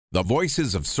The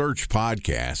Voices of Search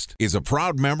podcast is a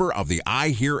proud member of the I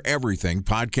Hear Everything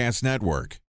podcast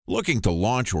network. Looking to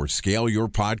launch or scale your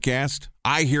podcast?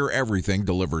 I Hear Everything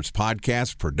delivers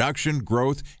podcast production,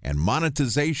 growth, and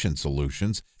monetization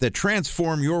solutions that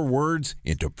transform your words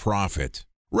into profit.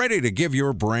 Ready to give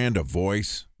your brand a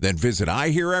voice? Then visit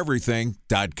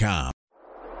iheareverything.com.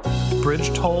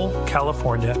 Bridge toll,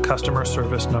 California, customer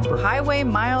service number. Highway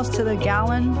miles to the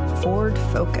gallon, Ford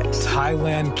Focus.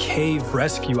 Thailand cave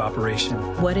rescue operation.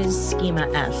 What is Schema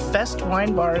F? Best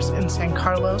wine bars in San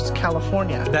Carlos,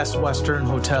 California. Best Western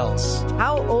hotels.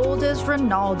 How old is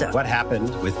Ronaldo? What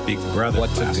happened with Big Brother?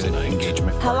 What's a good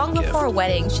engagement? How long before a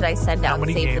wedding should I send out How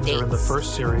many save games the dates? are in the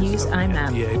first series? Use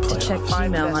IMAP to check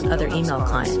email on other email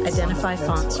clients. Identify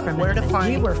fonts from Where to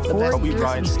find We were 4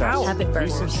 years in Avid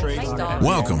Burgers.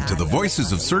 Welcome to the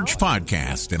Voices of Search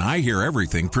podcast and I Hear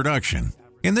Everything production.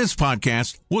 In this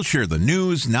podcast, we'll share the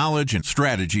news, knowledge, and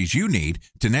strategies you need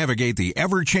to navigate the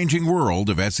ever-changing world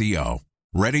of SEO.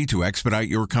 Ready to expedite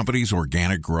your company's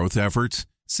organic growth efforts?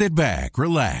 Sit back,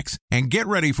 relax, and get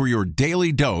ready for your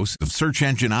daily dose of search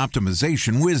engine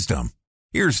optimization wisdom.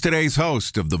 Here's today's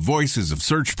host of the Voices of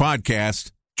Search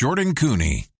podcast, Jordan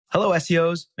Cooney. Hello,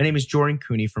 SEOs. My name is Jordan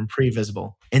Cooney from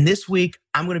Previsible. And this week,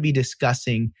 I'm going to be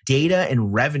discussing data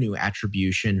and revenue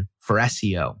attribution for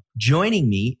SEO. Joining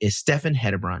me is Steffen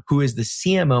Hdebrandt, who is the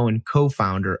CMO and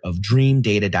co-founder of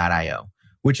DreamData.io,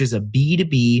 which is a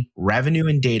B2B revenue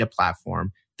and data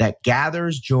platform that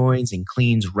gathers, joins, and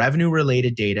cleans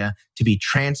revenue-related data to be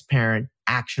transparent,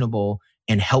 actionable,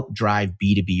 and help drive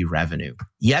B2B revenue.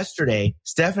 Yesterday,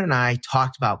 Steffen and I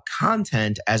talked about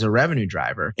content as a revenue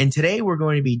driver, and today we're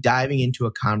going to be diving into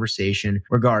a conversation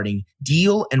regarding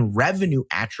deal and revenue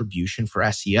attribution for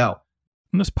SEO.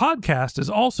 And this podcast is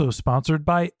also sponsored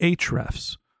by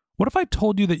Ahrefs. What if I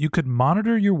told you that you could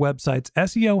monitor your website's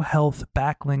SEO health,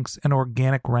 backlinks, and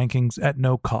organic rankings at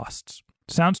no costs?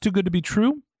 Sounds too good to be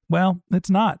true? Well,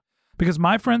 it's not. Because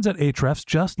my friends at Ahrefs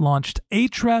just launched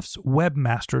Ahrefs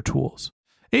Webmaster Tools.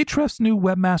 Ahrefs' new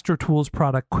Webmaster Tools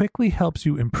product quickly helps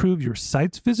you improve your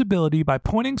site's visibility by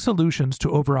pointing solutions to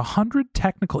over 100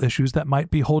 technical issues that might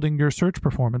be holding your search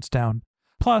performance down.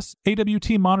 Plus,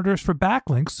 AWT monitors for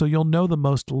backlinks so you'll know the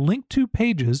most linked to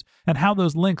pages and how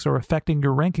those links are affecting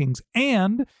your rankings.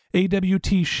 And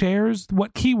AWT shares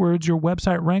what keywords your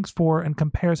website ranks for and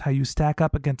compares how you stack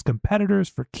up against competitors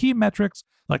for key metrics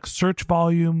like search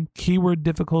volume, keyword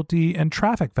difficulty, and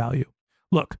traffic value.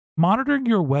 Look, monitoring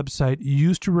your website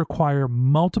used to require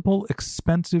multiple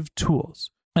expensive tools.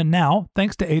 And now,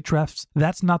 thanks to Ahrefs,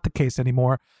 that's not the case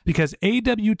anymore because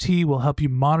AWT will help you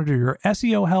monitor your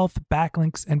SEO health,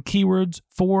 backlinks, and keywords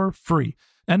for free.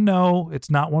 And no, it's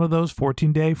not one of those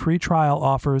 14-day free trial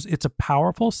offers. It's a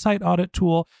powerful site audit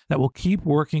tool that will keep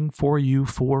working for you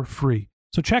for free.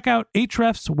 So check out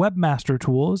Ahrefs Webmaster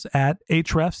Tools at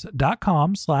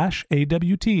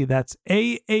ahrefs.com/AWT. That's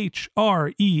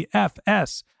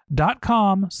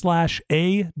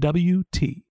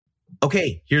ahrefs.com/AWT.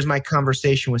 Okay, here's my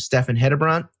conversation with Steffen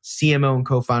Hdebrandt, CMO and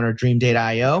co-founder of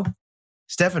DreamData.io.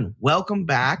 Steffen, welcome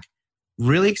back.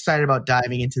 Really excited about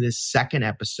diving into this second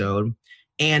episode.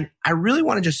 And I really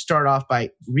want to just start off by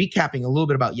recapping a little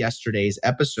bit about yesterday's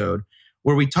episode,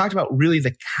 where we talked about really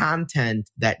the content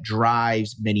that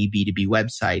drives many B2B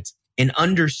websites and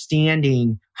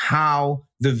understanding how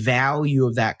the value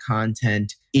of that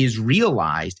content is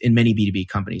realized in many B2B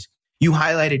companies. You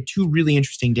highlighted two really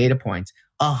interesting data points.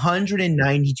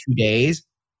 192 days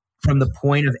from the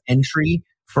point of entry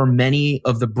for many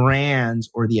of the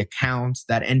brands or the accounts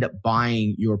that end up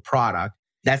buying your product.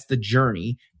 That's the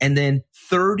journey. And then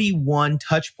 31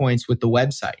 touch points with the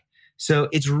website. So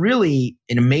it's really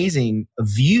an amazing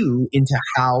view into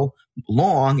how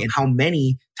long and how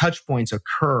many touch points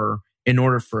occur in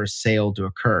order for a sale to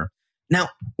occur. Now,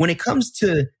 when it comes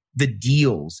to the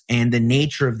deals and the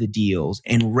nature of the deals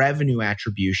and revenue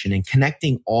attribution and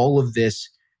connecting all of this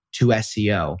to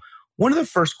SEO, one of the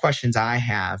first questions I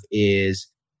have is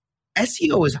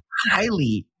SEO is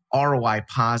highly ROI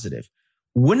positive.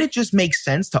 Wouldn't it just make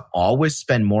sense to always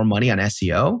spend more money on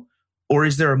SEO? Or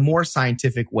is there a more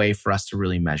scientific way for us to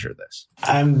really measure this?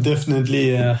 I'm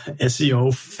definitely a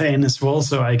SEO fan as well,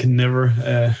 so I can never,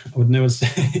 I would never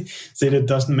say that it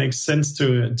doesn't make sense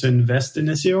to invest in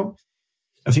SEO.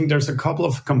 I think there's a couple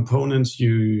of components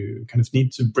you kind of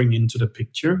need to bring into the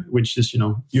picture, which is,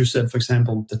 you said, for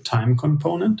example, the time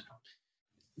component.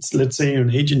 Let's say you're an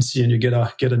agency and you get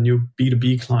a new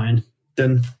B2B client,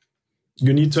 then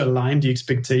you need to align the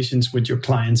expectations with your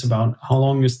clients about how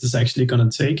long is this actually going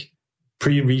to take.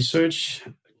 Pre-research,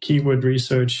 keyword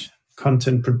research,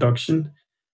 content production.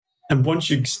 And once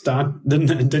you start,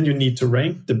 then you need to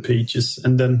rank the pages.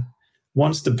 And then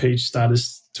once the page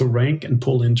starts to rank and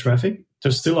pull in traffic,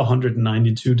 there's still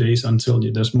 192 days until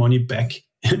there's money back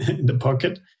in the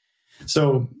pocket.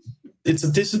 So it's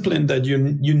a discipline that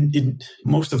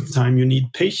most of the time you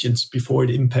need patience before it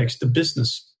impacts the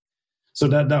business. So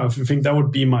that I think that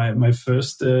would be my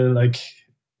first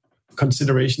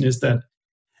consideration, is that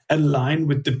align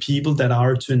with the people that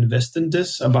are to invest in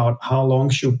this about how long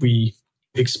should we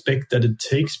expect that it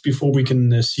takes before we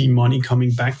can see money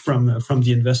coming back from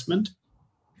the investment.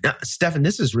 Now, Steffen,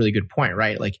 this is a really good point,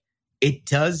 right? Like, it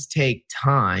does take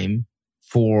time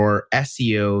for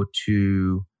SEO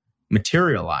to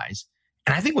materialize.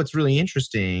 And I think what's really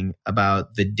interesting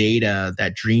about the data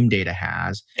that Dream Data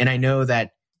has, and I know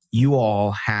that you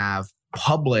all have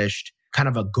published kind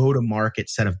of a go-to-market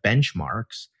set of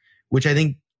benchmarks, which I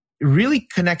think really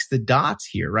connects the dots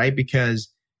here, right? Because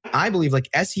I believe like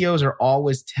SEOs are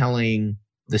always telling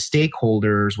the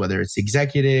stakeholders, whether it's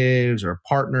executives or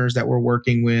partners that we're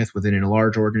working with within a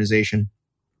large organization,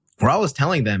 we're always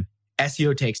telling them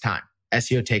SEO takes time.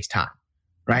 SEO takes time,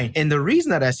 right? And the reason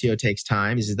that SEO takes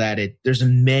time is that there's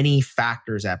many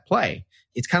factors at play.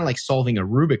 It's kind of like solving a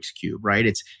Rubik's Cube,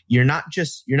 right? You're not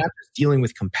just dealing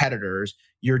with competitors.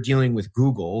 You're dealing with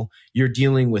Google. You're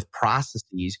dealing with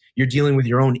processes. You're dealing with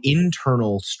your own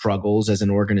internal struggles as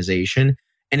an organization.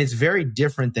 And it's very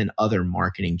different than other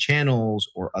marketing channels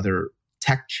or other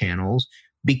tech channels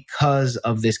because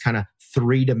of this kind of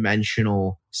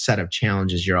three-dimensional set of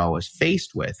challenges you're always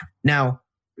faced with. Now,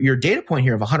 your data point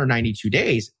here of 192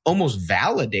 days almost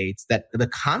validates that the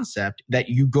concept that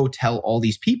you go tell all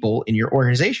these people in your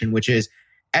organization, which is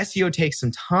SEO takes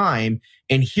some time.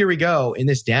 And here we go. In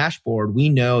this dashboard, we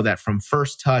know that from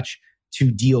first touch to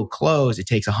deal close, it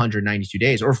takes 192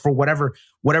 days, or for whatever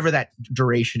that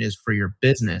duration is for your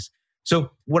business.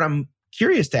 So what I'm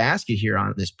curious to ask you here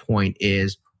on this point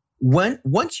is,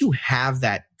 once you have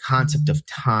that concept of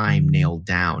time nailed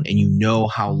down and you know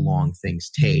how long things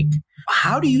take,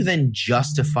 how do you then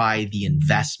justify the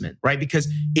investment, right? Because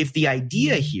if the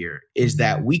idea here is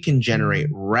that we can generate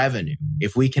revenue,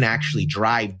 if we can actually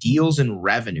drive deals and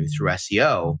revenue through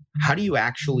SEO, how do you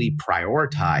actually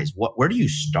prioritize? Where do you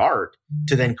start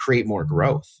to then create more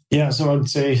growth? Yeah, so I would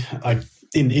say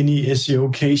in any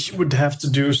SEO case, you would have to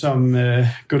do some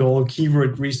good old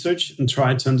keyword research and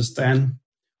try to understand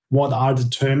what are the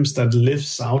terms that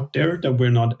lives out there that we're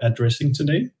not addressing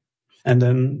today. And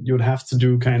then you would have to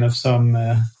do kind of some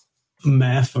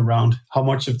math around how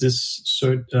much of this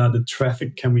the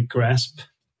traffic can we grasp,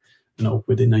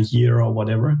 within a year or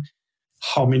whatever.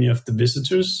 How many of the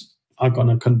visitors are going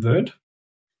to convert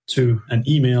to an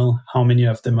email? How many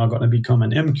of them are going to become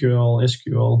an MQL,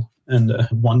 SQL, and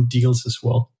won deals as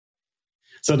well?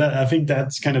 So I think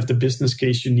that's kind of the business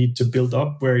case you need to build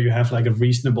up, where you have like a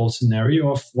reasonable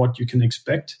scenario of what you can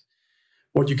expect.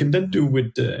 What you can then do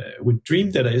with Dream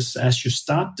Data is, as you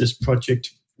start this project,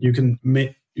 you can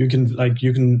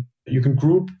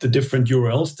group the different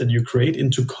URLs that you create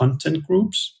into content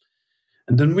groups,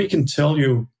 and then we can tell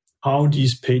you how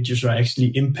these pages are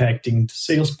actually impacting the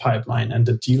sales pipeline and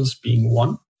the deals being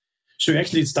won. So you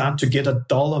actually start to get a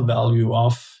dollar value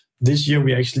of this year.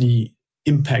 We actually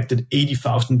impacted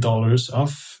 $80,000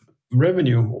 of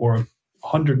revenue, or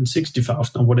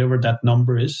 160,000, or whatever that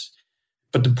number is.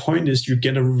 But the point is, you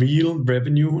get a real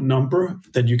revenue number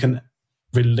that you can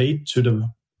relate to the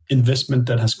investment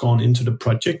that has gone into the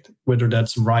project, whether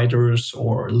that's writers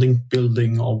or link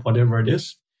building or whatever it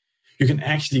is. You can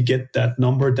actually get that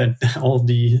number that all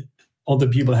the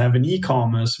people have in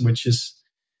e-commerce, which is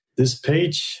this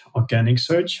page, organic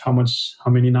search, how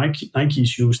many Nike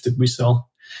shoes did we sell?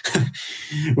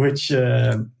 which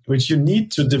you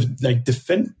need to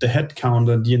defend the headcount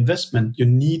or the investment. You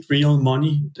need real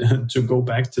money to go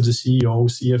back to the CEO,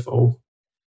 CFO,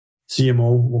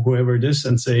 CMO, whoever it is,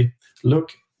 and say,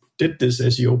 look, did this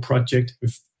SEO project,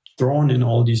 we've drawn in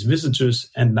all these visitors,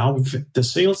 and now the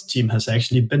sales team has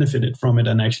actually benefited from it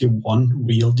and actually won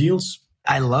real deals.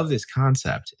 I love this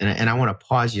concept. And I want to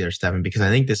pause you there, Steffen, because I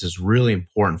think this is really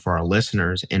important for our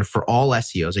listeners and for all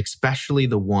SEOs, especially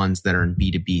the ones that are in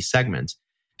B2B segments.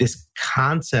 This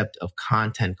concept of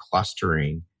content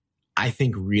clustering, I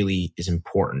think, really is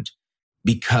important,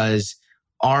 because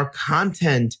our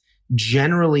content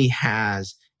generally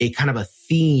has a kind of a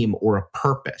theme or a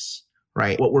purpose,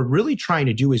 right? What we're really trying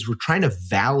to do is we're trying to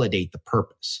validate the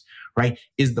purpose. Right?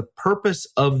 Is the purpose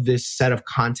of this set of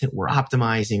content we're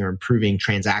optimizing or improving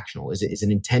transactional? Is it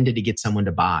intended to get someone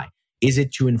to buy? Is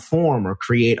it to inform or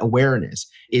create awareness?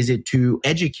 Is it to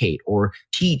educate or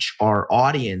teach our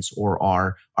audience or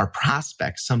our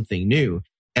prospects something new?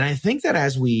 And I think that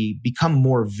as we become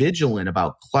more vigilant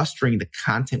about clustering the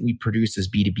content we produce as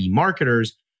B2B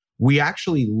marketers, we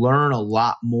actually learn a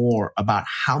lot more about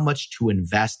how much to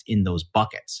invest in those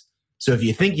buckets. So if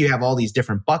you think you have all these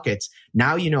different buckets,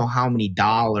 now you know how many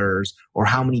dollars or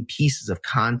how many pieces of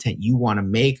content you want to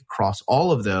make across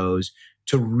all of those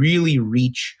to really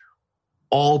reach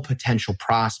all potential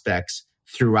prospects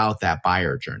throughout that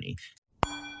buyer journey.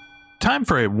 Time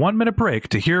for a 1-minute break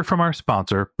to hear from our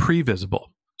sponsor, Previsible.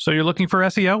 So you're looking for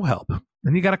SEO help,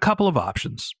 and you got a couple of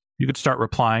options. You could start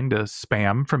replying to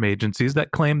spam from agencies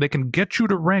that claim they can get you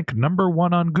to rank number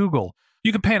 1 on Google.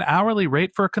 You can pay an hourly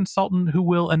rate for a consultant who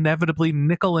will inevitably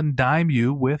nickel and dime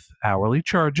you with hourly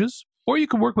charges. Or you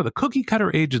can work with a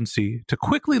cookie-cutter agency to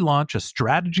quickly launch a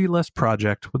strategy-less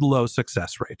project with low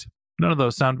success rate. None of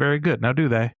those sound very good, now do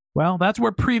they? Well, that's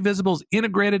where Previsible's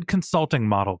integrated consulting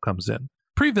model comes in.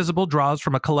 Previsible draws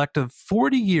from a collective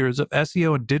 40 years of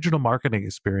SEO and digital marketing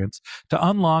experience to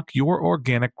unlock your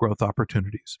organic growth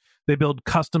opportunities. They build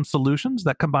custom solutions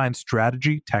that combine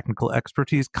strategy, technical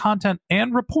expertise, content,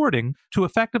 and reporting to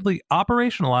effectively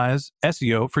operationalize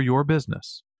SEO for your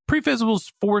business.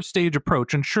 Previsible's 4-stage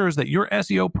approach ensures that your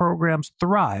SEO programs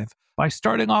thrive by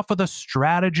starting off with a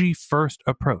strategy-first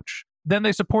approach. Then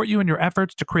they support you in your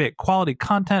efforts to create quality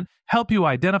content, help you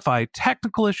identify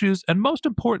technical issues, and most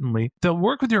importantly, they'll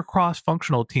work with your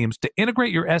cross-functional teams to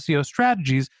integrate your SEO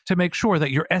strategies to make sure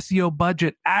that your SEO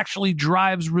budget actually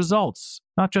drives results,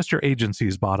 not just your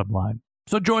agency's bottom line.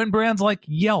 So join brands like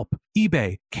Yelp,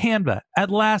 eBay, Canva,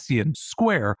 Atlassian,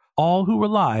 Square, all who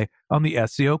rely on the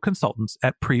SEO consultants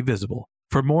at Previsible.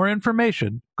 For more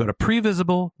information, go to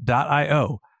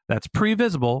previsible.io. That's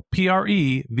Previsible,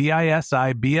 Previsible.io.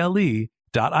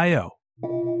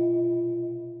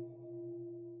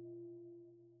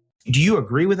 Do you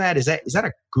agree with that? Is that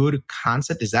a good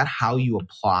concept? Is that how you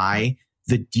apply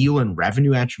the deal and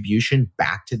revenue attribution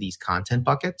back to these content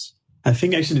buckets? I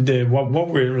think actually what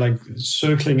we're like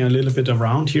circling a little bit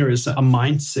around here is a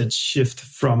mindset shift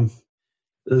from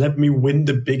let me win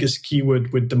the biggest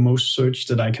keyword with the most search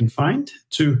that I can find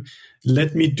to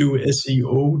let me do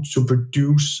SEO to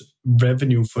produce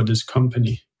revenue for this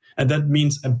company. And that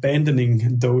means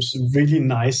abandoning those really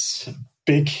nice,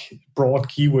 big, broad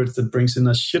keywords that brings in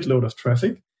a shitload of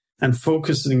traffic and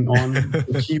focusing on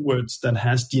the keywords that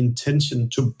has the intention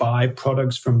to buy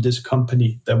products from this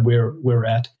company that we're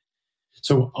at.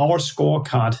 So our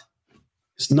scorecard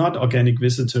is not organic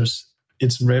visitors,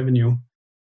 it's revenue.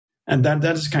 And that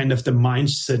is kind of the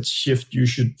mindset shift you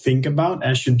should think about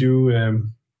as you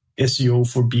do SEO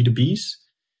for B2Bs.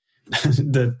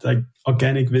 That like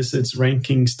organic visits,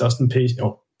 rankings doesn't pay,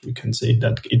 or you can say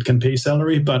that it can pay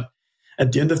salary, but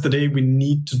at the end of the day, we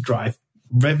need to drive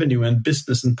revenue and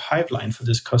business and pipeline for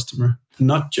this customer,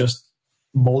 not just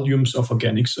volumes of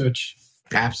organic search.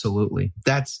 Absolutely.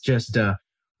 That's just a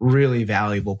really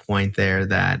valuable point there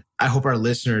that I hope our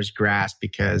listeners grasp,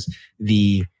 because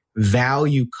the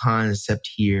value concept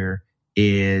here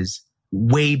is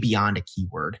way beyond a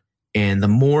keyword. And the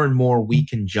more and more we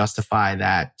can justify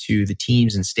that to the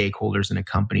teams and stakeholders in a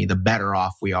company, the better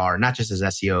off we are, not just as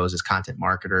SEOs, as content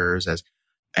marketers, as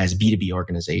B2B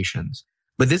organizations.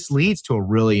 But this leads to a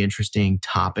really interesting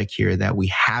topic here that we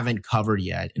haven't covered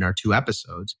yet in our 2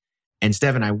 episodes. And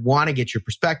Steffen, I want to get your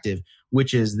perspective,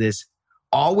 which is this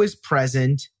always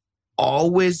present,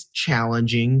 always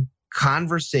challenging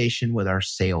conversation with our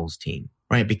sales team,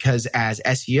 right? Because as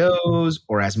SEOs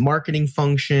or as marketing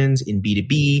functions in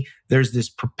B2B, there's this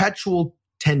perpetual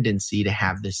tendency to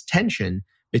have this tension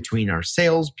between our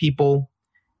salespeople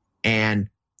and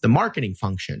the marketing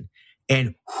function.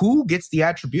 And who gets the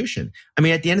attribution? I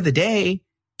mean, at the end of the day,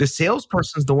 the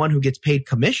salesperson is the one who gets paid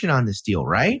commission on this deal,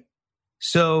 right?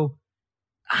 So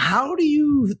how do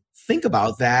you think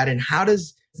about that? And how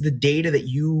does the data that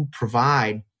you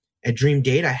provide at Dream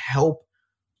Data help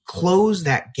close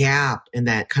that gap and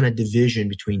that kind of division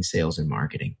between sales and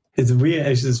marketing? We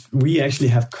actually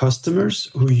have customers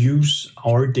who use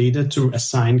our data to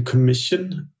assign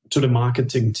commission to the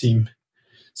marketing team.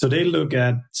 So they look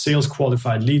at sales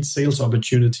qualified leads, sales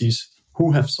opportunities,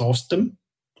 who have sourced them.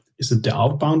 Is it the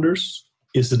outbounders?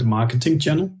 Is it the marketing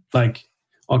channel, like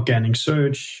organic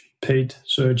search, paid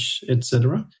search,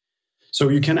 etc.? So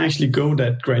you can actually go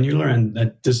that granular, and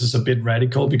that this is a bit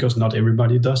radical because not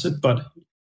everybody does it, but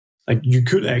like you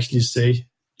could actually say,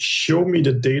 show me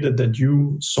the data that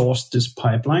you sourced this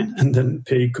pipeline and then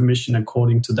pay commission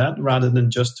according to that, rather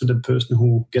than just to the person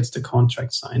who gets the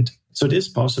contract signed. So it is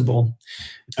possible.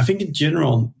 I think in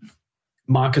general,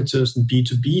 marketers and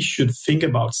B2B should think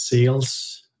about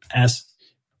sales as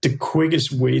the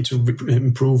quickest way to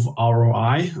improve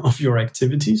ROI of your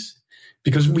activities.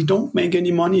 because we don't make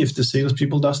any money if the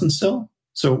salespeople doesn't sell.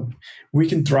 So we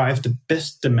can drive the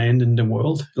best demand in the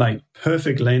world, like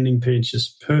perfect landing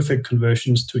pages, perfect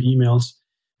conversions to emails.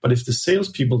 But if the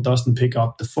salespeople doesn't pick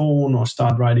up the phone or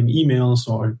start writing emails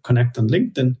or connect on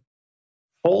LinkedIn,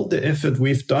 all the effort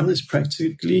we've done is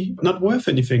practically not worth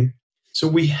anything. So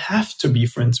we have to be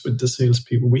friends with the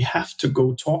salespeople. We have to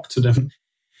go talk to them.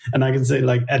 And I can say,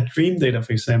 like at Dream Data,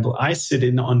 for example, I sit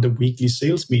in on the weekly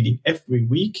sales meeting every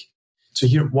week to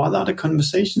hear what are the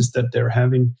conversations that they're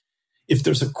having. If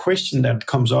there's a question that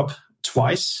comes up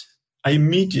twice, I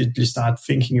immediately start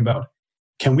thinking about,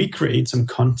 can we create some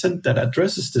content that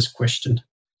addresses this question?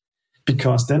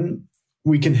 Because then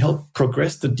we can help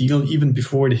progress the deal even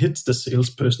before it hits the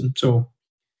salesperson. So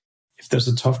if there's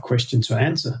a tough question to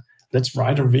answer, let's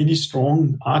write a really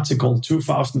strong article,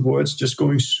 2,000 words, just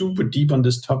going super deep on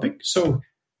this topic. So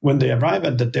when they arrive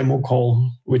at the demo call,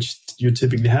 which you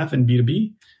typically have in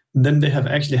B2B, then they have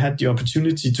actually had the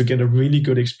opportunity to get a really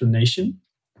good explanation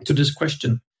to this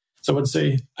question. So I would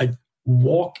say I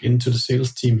walk into the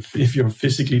sales team if you're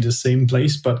physically the same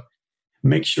place, but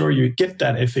make sure you get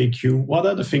that FAQ. What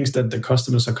are the things that the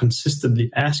customers are consistently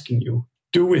asking you?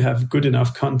 Do we have good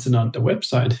enough content on the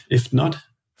website? If not,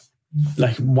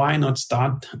 like, why not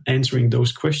start answering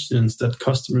those questions that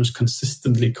customers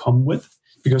consistently come with?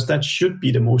 Because that should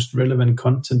be the most relevant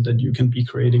content that you can be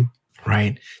creating.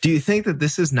 Right. Do you think that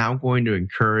this is now going to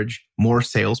encourage more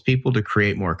salespeople to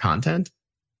create more content?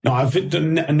 No, I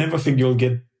never think you'll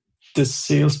get the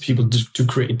salespeople to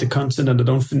create the content, and I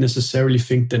don't necessarily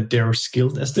think that they're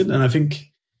skilled at it. And I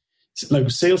think,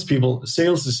 like sales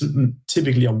is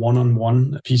typically a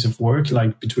one-on-one piece of work,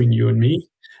 like between you and me.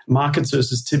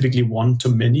 Marketers is typically one to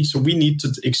many. So we need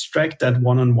to extract that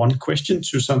one-on-one question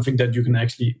to something that you can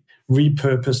actually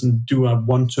repurpose and do a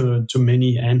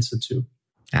one-to-many answer to.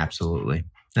 Absolutely.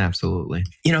 Absolutely.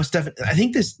 You know, Steffen, I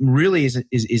think this really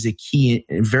is a key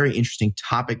and very interesting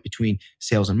topic between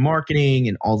sales and marketing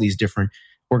and all these different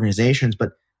organizations.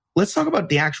 But let's talk about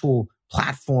the actual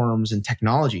platforms and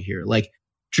technology here. Like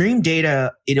Dream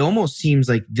Data, it almost seems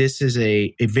like this is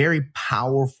a very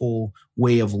powerful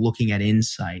way of looking at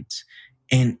insights.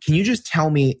 And can you just tell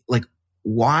me, like,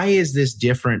 why is this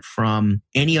different from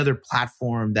any other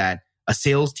platform that a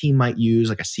sales team might use,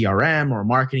 like a CRM, or a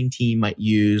marketing team might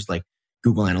use, like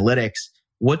Google Analytics?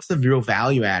 What's the real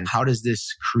value add? How does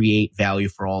this create value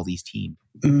for all these teams?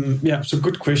 So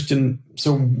good question.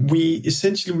 So we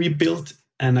built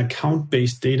an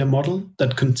account-based data model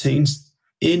that contains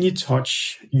any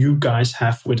touch you guys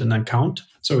have with an account.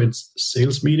 So it's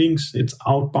sales meetings, it's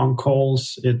outbound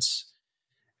calls, it's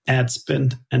ad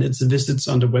spend, and it's visits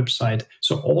on the website.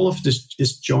 So all of this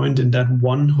is joined in that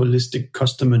one holistic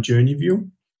customer journey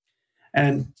view.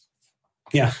 And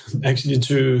yeah, actually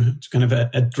to kind of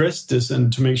address this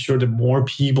and to make sure that more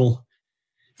people,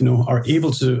 are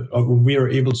able to, or we are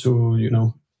able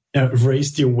to,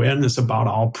 raise the awareness about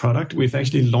our product, we've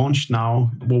actually launched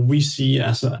now what we see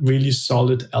as a really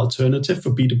solid alternative for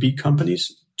B2B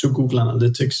companies to Google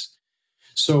Analytics.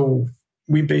 So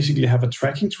we basically have a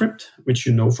tracking script, which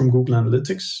from Google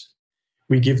Analytics.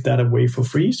 We give that away for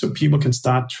free so people can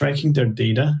start tracking their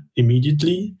data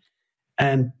immediately.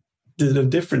 And the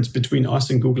difference between us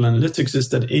and Google Analytics is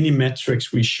that any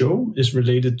metrics we show is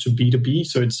related to B2B.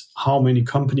 So it's how many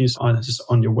companies are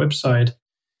on your website,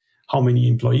 how many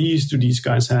employees do these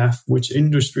guys have, which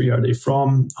industry are they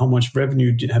from, how much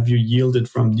revenue have you yielded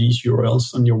from these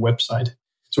URLs on your website.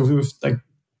 So we've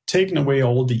taken away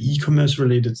all the e-commerce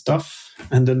related stuff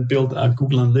and then built a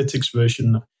Google Analytics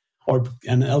version or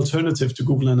an alternative to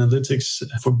Google Analytics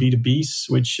for B2Bs,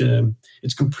 which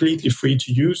it's completely free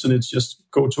to use. And it's just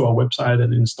go to our website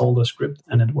and install the script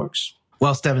and it works.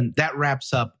 Well, Steffen, that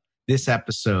wraps up this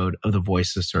episode of the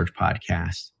Voice of Search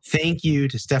podcast. Thank you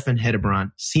to Steffen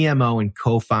Hdebrandt, CMO and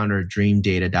co-founder of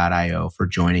DreamData.io, for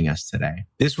joining us today.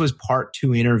 This was part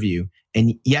 2 interview.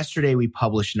 And yesterday we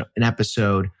published an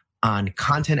episode on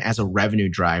content as a revenue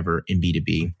driver in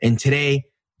B2B. And today,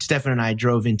 Steffen and I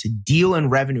drove into deal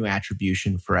and revenue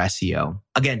attribution for SEO.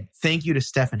 Again, thank you to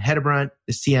Steffen Hdebrandt,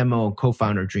 the CMO and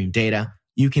co-founder of Dream Data.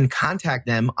 You can contact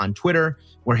them on Twitter,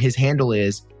 where his handle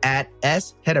is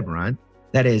 @shdebrandt.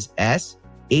 That is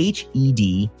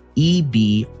SHEDEBRANDT,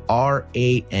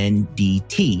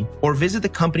 or visit the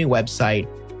company website,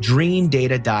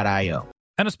 dreamdata.io.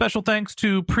 And a special thanks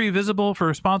to Previsible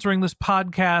for sponsoring this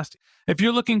podcast. If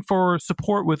you're looking for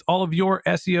support with all of your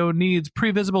SEO needs,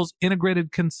 Previsible's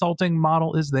integrated consulting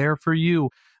model is there for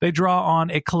you. They draw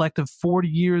on a collective 40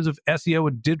 years of SEO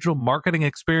and digital marketing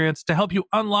experience to help you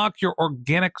unlock your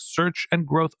organic search and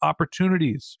growth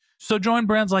opportunities. So join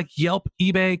brands like Yelp,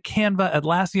 eBay, Canva,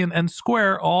 Atlassian, and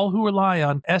Square, all who rely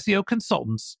on SEO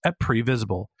consultants at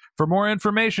Previsible. For more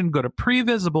information, go to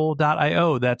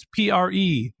previsible.io. That's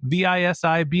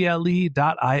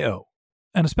previsible.io.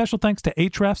 And a special thanks to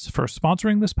Ahrefs for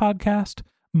sponsoring this podcast.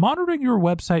 Monitoring your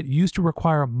website used to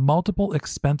require multiple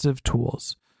expensive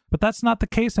tools, but that's not the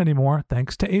case anymore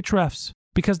thanks to Ahrefs,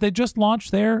 because they just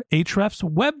launched their Ahrefs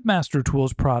Webmaster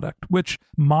Tools product, which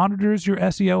monitors your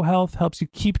SEO health, helps you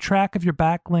keep track of your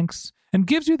backlinks, and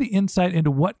gives you the insight into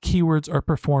what keywords are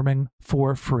performing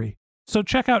for free. So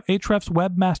check out Ahrefs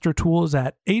Webmaster Tools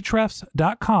at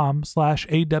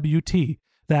ahrefs.com/AWT.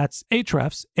 That's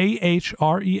Ahrefs,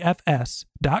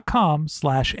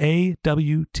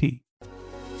 AHREFS.com/AWT.